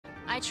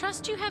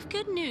trust you have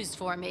good news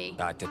for me.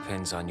 That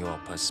depends on your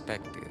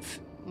perspective.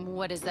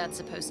 What is that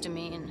supposed to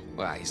mean?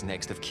 Well, his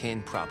next of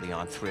kin probably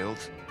aren't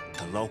thrilled.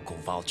 The local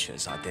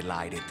vultures are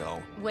delighted,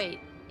 though. Wait,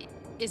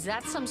 is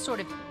that some sort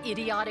of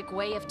idiotic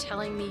way of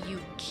telling me you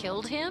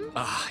killed him?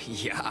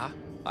 Yeah?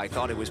 I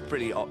thought it was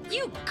pretty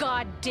You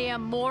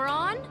goddamn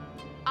moron!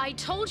 I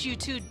told you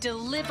to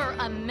deliver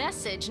a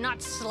message,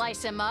 not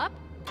slice him up.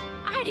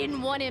 I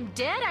didn't want him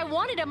dead, I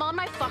wanted him on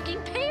my fucking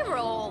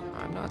payroll.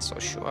 I'm not so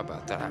sure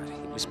about that.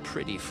 He was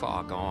pretty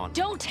far gone.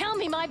 Don't tell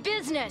me my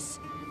business!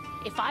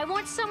 If I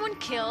want someone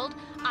killed,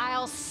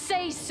 I'll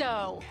say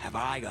so. Have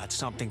I got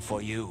something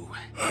for you?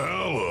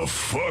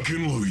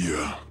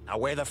 Hallelujah. Now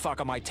where the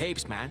fuck are my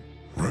tapes, man?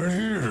 Right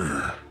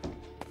here.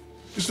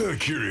 Just out of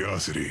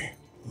curiosity,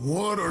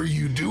 what are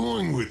you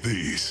doing with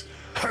these?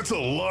 That's a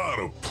lot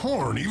of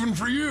porn, even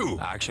for you.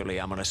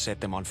 Actually, I'm gonna set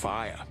them on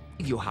fire.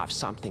 You have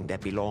something that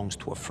belongs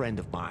to a friend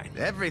of mine.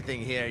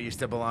 Everything here used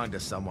to belong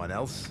to someone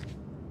else.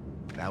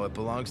 Now it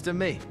belongs to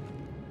me.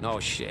 No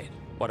shit.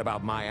 What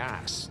about my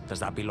ass? Does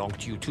that belong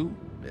to you too?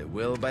 It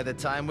will by the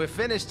time we're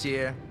finished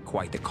here.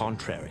 Quite the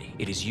contrary.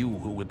 It is you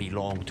who will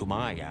belong to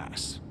my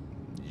ass.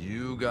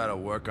 You gotta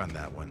work on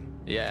that one.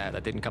 Yeah,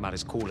 that didn't come out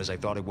as cool as I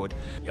thought it would.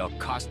 Your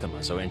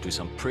customers are into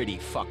some pretty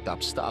fucked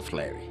up stuff,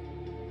 Larry.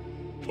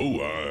 Oh,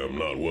 I am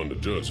not one to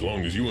judge. As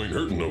long as you ain't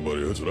hurting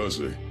nobody, that's what I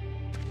say.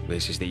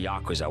 This is the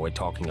Yakuza we're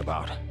talking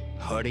about.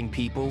 Hurting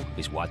people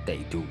is what they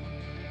do.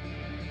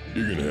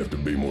 You're gonna have to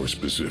be more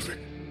specific.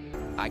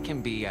 I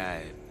can be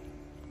a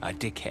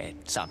dickhead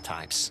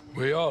sometimes.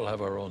 We all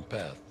have our own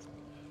path.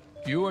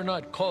 You are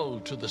not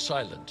called to the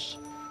silence.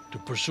 To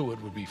pursue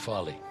it would be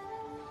folly.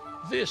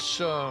 This,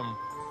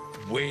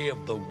 way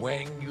of the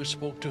Wang you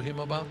spoke to him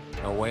about?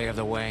 The way of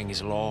the Wang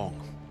is long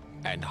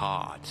and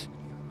hard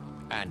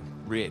and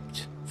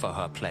ribbed for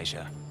her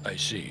pleasure. I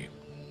see.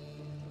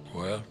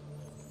 Well,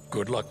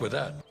 good luck with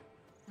that.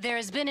 There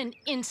has been an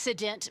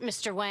incident,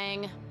 Mr.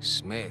 Wang.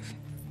 Smith,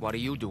 what are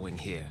you doing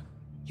here?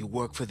 You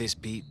work for this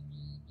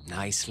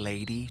nice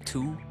lady,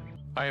 too?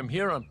 I am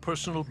here on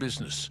personal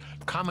business.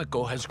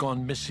 Kamiko has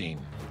gone missing.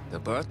 The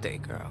birthday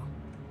girl.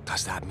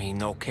 Does that mean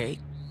no cake?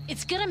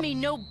 It's gonna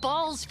mean no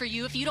balls for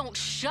you if you don't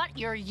shut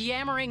your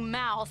yammering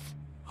mouth.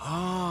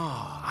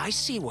 Ah, I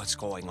see what's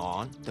going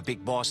on. The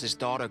big boss's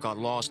daughter got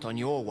lost on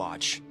your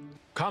watch.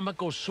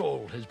 Kamiko's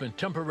soul has been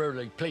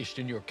temporarily placed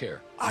in your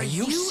care. Are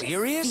you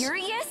serious?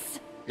 Serious?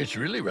 It's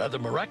really rather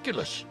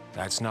miraculous.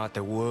 That's not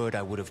the word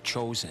I would have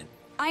chosen.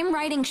 I'm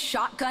riding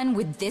shotgun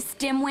with this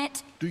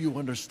dimwit? Do you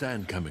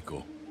understand,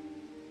 Kamiko?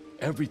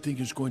 Everything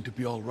is going to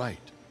be all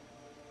right.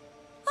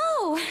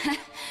 Oh,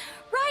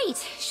 right,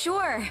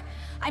 sure.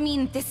 I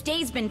mean, this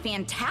day's been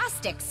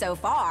fantastic so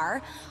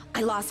far.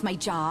 I lost my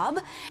job,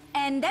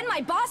 and then my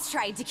boss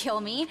tried to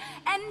kill me,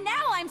 and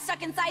now I'm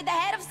stuck inside the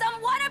head of some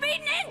wannabe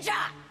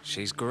ninja!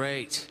 She's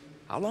great.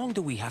 How long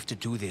do we have to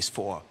do this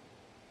for?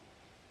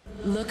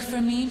 Look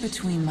for me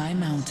between my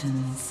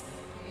mountains,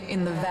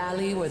 in the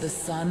valley where the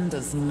sun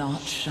does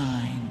not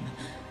shine.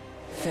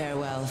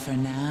 Farewell for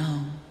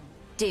now.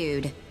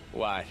 Dude.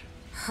 What?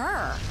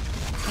 Her.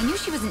 I knew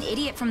she was an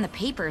idiot from the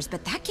papers,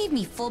 but that gave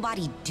me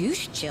full-body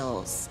douche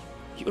chills.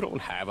 You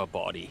don't have a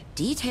body.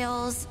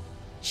 Details.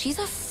 She's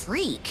a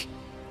freak.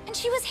 And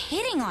she was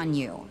hitting on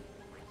you.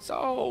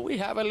 So, we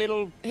have a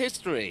little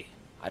history.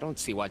 I don't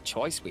see what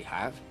choice we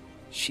have.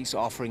 She's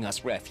offering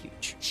us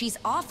refuge. She's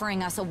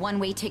offering us a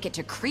one-way ticket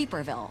to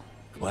Creeperville.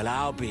 Well,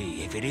 I'll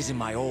be, if it isn't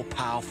my old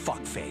pal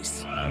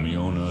Fuckface.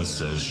 Amiona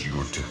says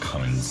you're to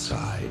come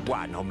inside.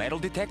 What, no metal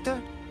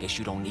detector? Guess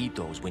you don't need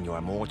those when you're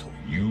immortal.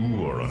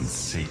 You are on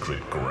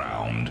sacred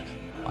ground.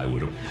 I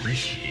would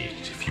appreciate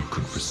it if you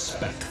could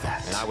respect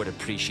that. And I would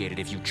appreciate it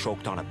if you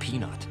choked on a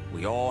peanut.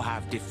 We all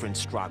have different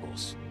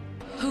struggles.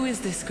 Who is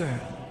this girl?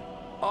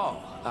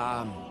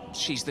 Oh,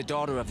 she's the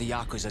daughter of the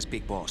Yakuza's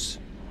big boss.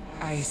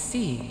 I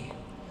see.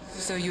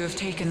 So you have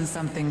taken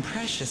something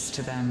precious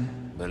to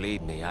them.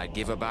 Believe me, I'd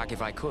give her back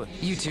if I could.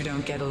 You two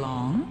don't get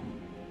along?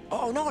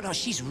 Oh, no,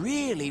 she's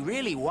really,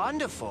 really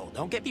wonderful.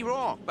 Don't get me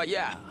wrong. But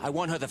yeah, I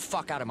want her the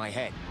fuck out of my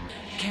head.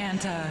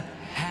 Can't,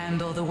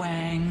 handle the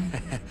Wang?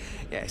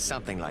 Yeah,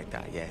 something like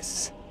that,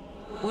 yes.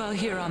 Well,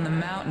 here on the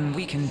mountain,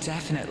 we can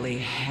definitely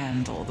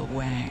handle the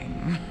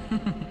Wang.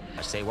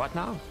 Say what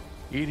now?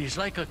 It is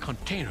like a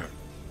container,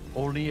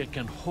 only it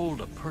can hold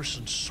a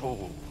person's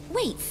soul.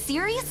 Wait,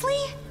 seriously?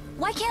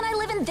 Why can't I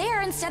live in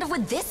there instead of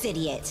with this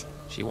idiot?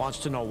 She wants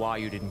to know why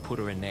you didn't put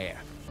her in there.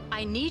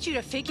 I need you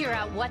to figure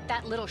out what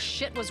that little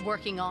shit was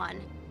working on.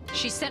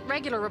 She sent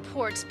regular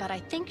reports, but I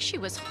think she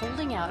was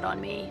holding out on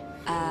me.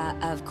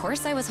 Of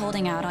course I was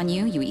holding out on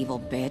you, you evil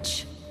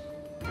bitch.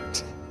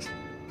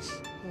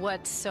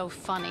 What's so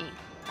funny?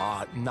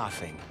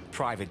 Nothing.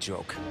 Private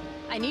joke.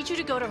 I need you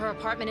to go to her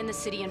apartment in the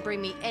city and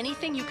bring me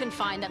anything you can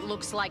find that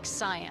looks like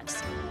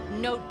science.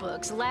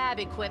 Notebooks, lab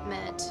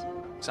equipment.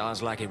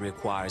 Sounds like it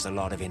requires a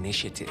lot of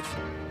initiative.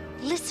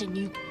 Listen,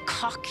 you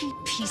cocky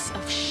piece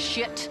of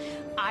shit.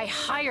 I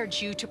hired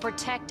you to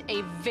protect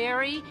a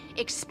very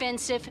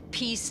expensive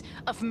piece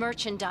of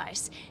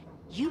merchandise.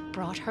 You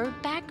brought her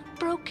back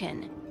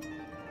broken.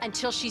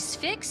 Until she's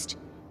fixed,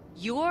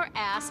 your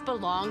ass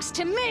belongs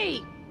to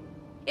me!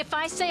 If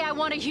I say I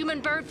want a human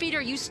bird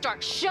feeder, you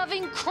start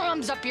shoving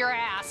crumbs up your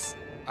ass!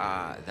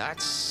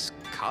 That's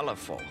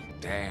colorful.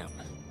 Damn.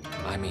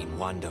 I mean,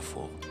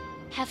 wonderful.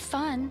 Have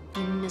fun,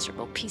 you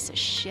miserable piece of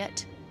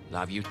shit.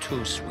 Love you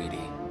too,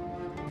 sweetie.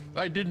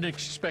 I didn't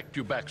expect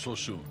you back so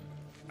soon.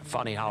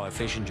 Funny how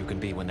efficient you can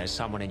be when there's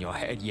someone in your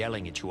head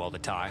yelling at you all the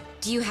time.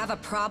 Do you have a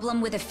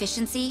problem with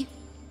efficiency?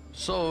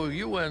 So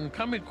you and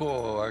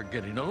Kamiko are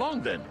getting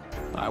along then?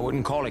 I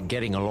wouldn't call it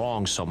getting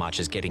along so much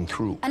as getting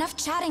through. Enough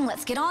chatting,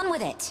 let's get on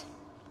with it.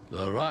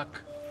 The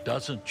rock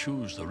doesn't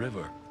choose the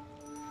river,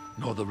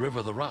 nor the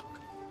river the rock.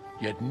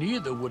 Yet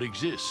neither would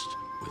exist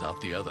without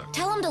the other.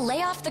 Tell him to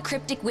lay off the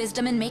cryptic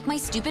wisdom and make my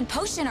stupid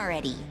potion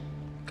already.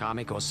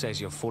 Kamiko says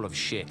you're full of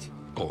shit.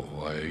 Oh,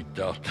 I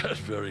doubt that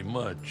very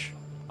much.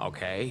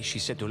 Okay, she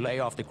said to lay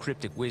off the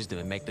cryptic wisdom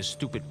and make the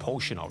stupid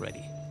potion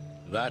already.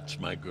 That's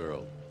my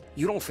girl.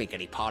 You don't think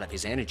any part of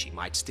his energy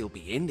might still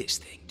be in this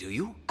thing, do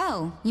you?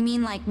 Oh, you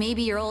mean like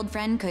maybe your old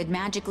friend could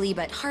magically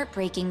but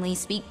heartbreakingly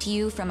speak to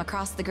you from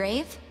across the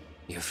grave?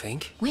 You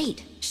think?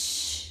 Wait,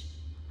 shh.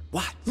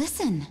 What?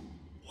 Listen.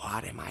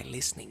 What am I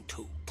listening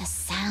to? The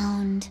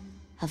sound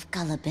of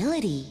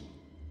gullibility.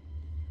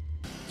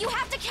 You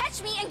have to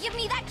catch me and give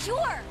me that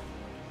cure!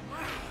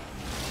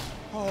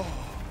 Oh,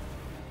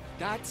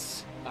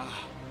 that's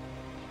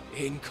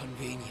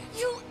inconvenient.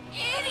 You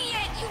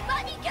idiot! You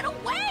let me get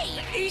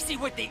away! Easy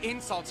with the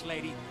insults,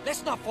 lady.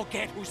 Let's not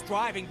forget who's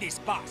driving this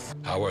bus.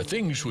 How are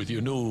things with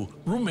your new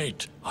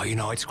roommate? Oh, you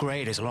know, it's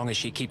great as long as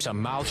she keeps her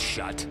mouth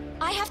shut.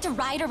 I have to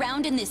ride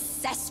around in this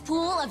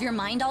cesspool of your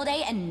mind all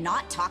day and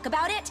not talk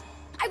about it?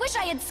 I wish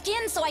I had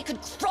skin so I could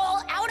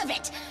crawl out of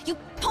it! You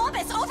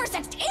pompous,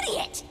 oversexed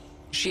idiot!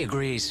 She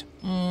agrees.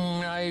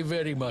 I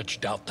very much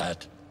doubt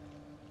that.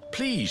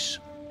 Please,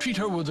 treat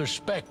her with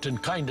respect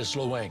and kindness,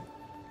 Lo Wang.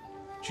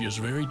 She is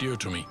very dear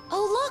to me.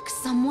 Oh look,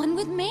 someone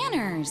with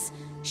manners.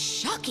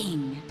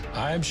 Shocking.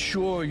 I'm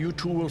sure you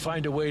two will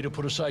find a way to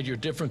put aside your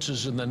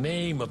differences in the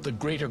name of the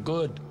greater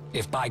good.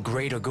 If by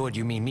greater good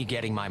you mean me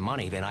getting my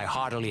money, then I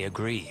heartily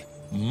agree.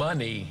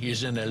 Money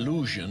is an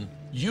illusion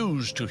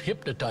used to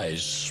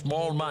hypnotize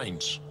small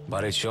minds.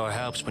 But it sure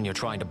helps when you're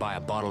trying to buy a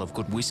bottle of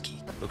good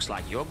whiskey. Looks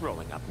like you're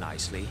growing up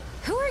nicely.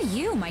 Who are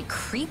you, my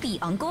creepy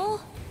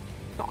uncle?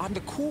 No, I'm the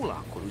cool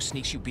uncle who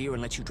sneaks you beer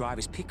and lets you drive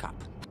his pickup.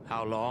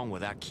 How long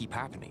will that keep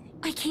happening?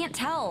 I can't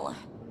tell.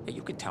 Hey,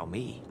 you can tell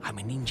me. I'm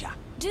a ninja.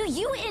 Do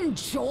you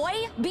enjoy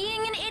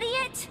being an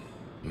idiot?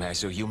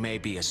 Mezu, you may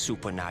be a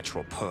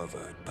supernatural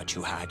pervert, but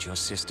you had your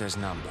sister's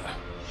number.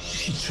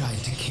 She tried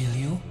to kill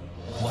you?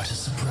 What a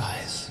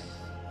surprise.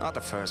 Not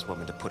the first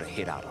woman to put a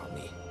hit out on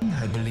me.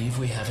 I believe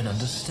we have an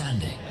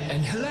understanding.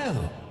 And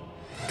hello,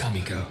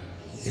 Kamiko.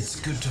 It's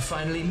good to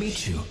finally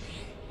meet you,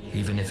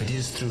 even if it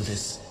is through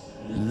this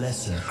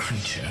lesser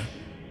creature.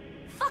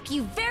 Fuck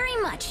you very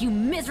much, you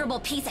miserable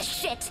piece of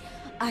shit!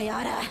 I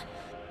oughta...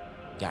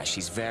 Yeah,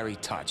 she's very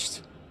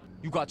touched.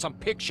 You got some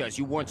pictures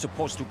you weren't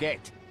supposed to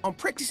get. I'm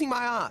practicing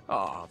my art.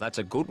 Oh, that's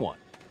a good one.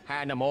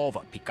 Hand them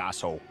over,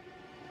 Picasso.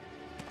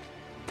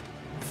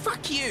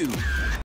 Fuck you!